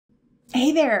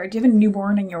Hey there, do you have a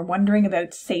newborn and you're wondering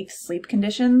about safe sleep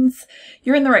conditions?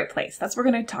 You're in the right place. That's what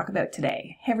we're going to talk about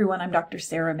today. Hey everyone, I'm Dr.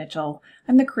 Sarah Mitchell.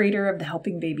 I'm the creator of the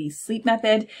Helping Babies Sleep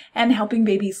Method and Helping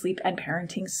Babies Sleep and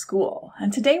Parenting School.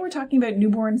 And today we're talking about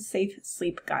newborn safe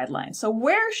sleep guidelines. So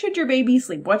where should your baby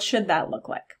sleep? What should that look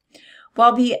like?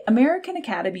 Well, the American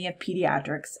Academy of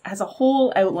Pediatrics has a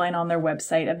whole outline on their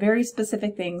website of very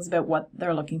specific things about what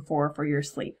they're looking for your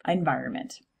sleep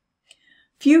environment.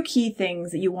 Few key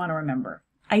things that you want to remember.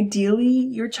 Ideally,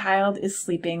 your child is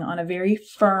sleeping on a very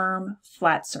firm,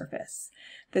 flat surface.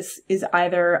 This is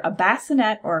either a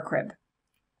bassinet or a crib.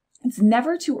 It's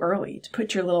never too early to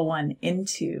put your little one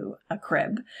into a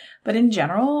crib, but in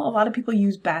general, a lot of people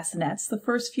use bassinets the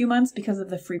first few months because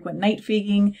of the frequent night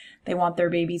feeding. They want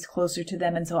their babies closer to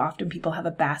them, and so often people have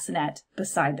a bassinet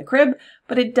beside the crib,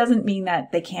 but it doesn't mean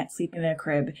that they can't sleep in a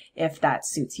crib if that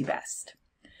suits you best.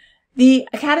 The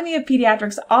Academy of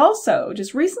Pediatrics also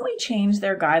just recently changed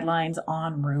their guidelines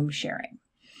on room sharing.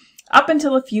 Up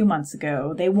until a few months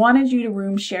ago, they wanted you to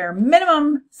room share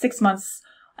minimum 6 months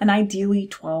and ideally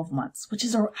 12 months, which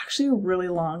is actually a really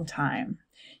long time.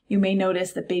 You may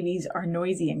notice that babies are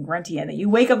noisy and grunty and that you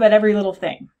wake up at every little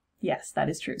thing. Yes, that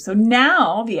is true. So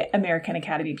now the American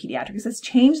Academy of Pediatrics has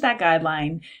changed that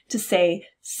guideline to say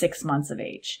 6 months of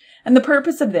age. And the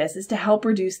purpose of this is to help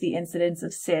reduce the incidence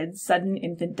of SIDS, sudden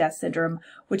infant death syndrome,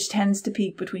 which tends to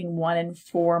peak between 1 and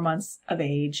 4 months of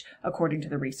age, according to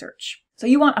the research. So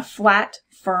you want a flat,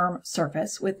 firm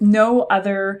surface with no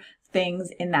other things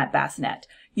in that bassinet.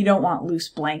 You don't want loose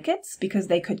blankets because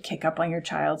they could kick up on your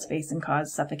child's face and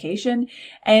cause suffocation.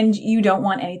 And you don't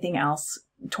want anything else,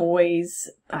 toys,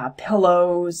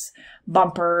 pillows,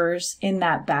 bumpers in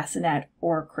that bassinet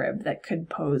or crib that could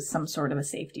pose some sort of a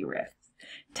safety risk.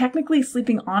 Technically,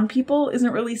 sleeping on people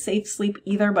isn't really safe sleep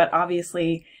either, but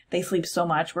obviously they sleep so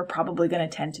much, we're probably going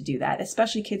to tend to do that.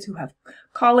 Especially kids who have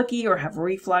colicky or have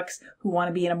reflux, who want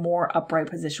to be in a more upright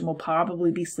position, will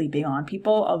probably be sleeping on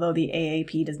people, although the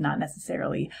AAP does not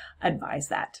necessarily advise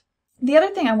that. The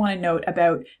other thing I want to note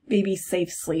about baby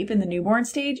safe sleep in the newborn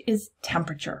stage is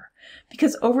temperature,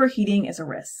 because overheating is a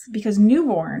risk, because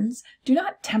newborns do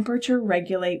not temperature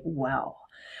regulate well.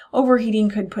 Overheating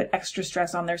could put extra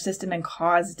stress on their system and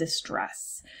cause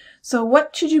distress. So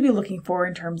what should you be looking for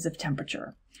in terms of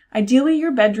temperature? Ideally,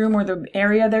 your bedroom or the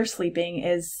area they're sleeping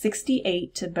is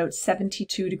 68 to about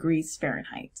 72 degrees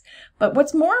Fahrenheit. But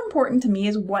what's more important to me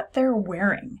is what they're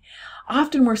wearing.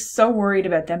 Often we're so worried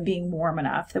about them being warm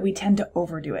enough that we tend to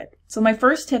overdo it. So my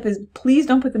first tip is please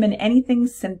don't put them in anything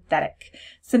synthetic.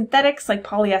 Synthetics like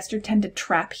polyester tend to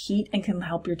trap heat and can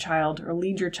help your child or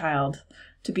lead your child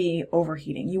to be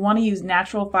overheating. You want to use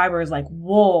natural fibers like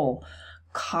wool,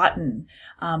 cotton,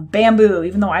 bamboo,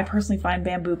 even though I personally find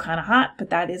bamboo kind of hot,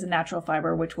 but that is a natural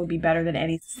fiber which will be better than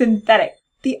any synthetic.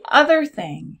 The other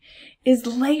thing is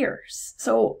layers.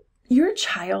 So your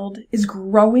child is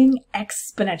growing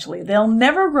exponentially. They'll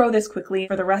never grow this quickly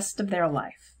for the rest of their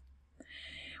life.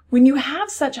 When you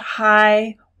have such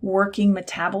high working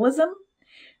metabolism,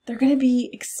 they're going to be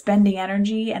expending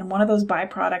energy, and one of those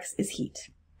byproducts is heat.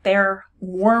 They're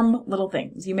warm little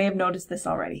things. You may have noticed this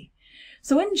already.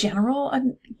 So in general,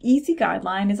 an easy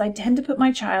guideline is I tend to put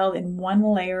my child in one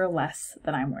layer less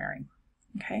than I'm wearing.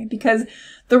 Okay? Because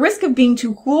the risk of being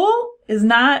too cool is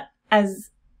not as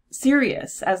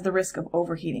serious as the risk of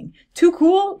overheating. Too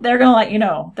cool, they're going to let you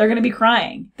know. They're going to be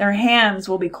crying. Their hands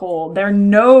will be cold. Their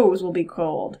nose will be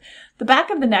cold. The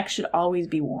back of the neck should always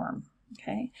be warm.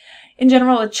 Okay. In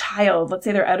general, a child, let's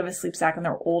say they're out of a sleep sack and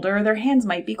they're older, their hands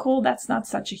might be cold. That's not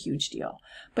such a huge deal.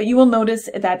 But you will notice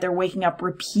that they're waking up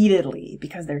repeatedly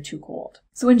because they're too cold.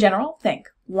 So in general, think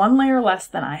one layer less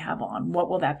than I have on.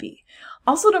 What will that be?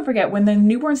 Also, don't forget, when the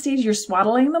newborn stage, you're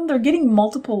swaddling them, they're getting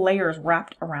multiple layers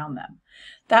wrapped around them.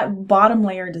 That bottom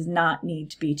layer does not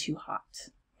need to be too hot.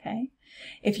 Okay.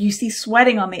 If you see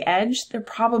sweating on the edge, they're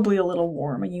probably a little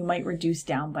warm and you might reduce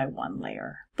down by one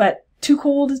layer. But too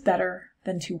cold is better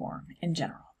than too warm in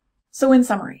general. So in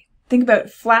summary, think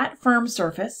about flat, firm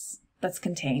surface that's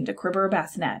contained, a crib or a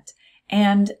bassinet,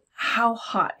 and how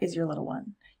hot is your little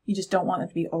one. You just don't want them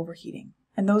to be overheating.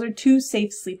 And those are two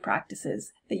safe sleep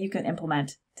practices that you can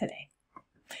implement today.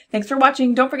 Thanks for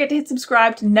watching. Don't forget to hit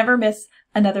subscribe to never miss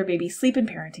another baby sleep and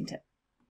parenting tip.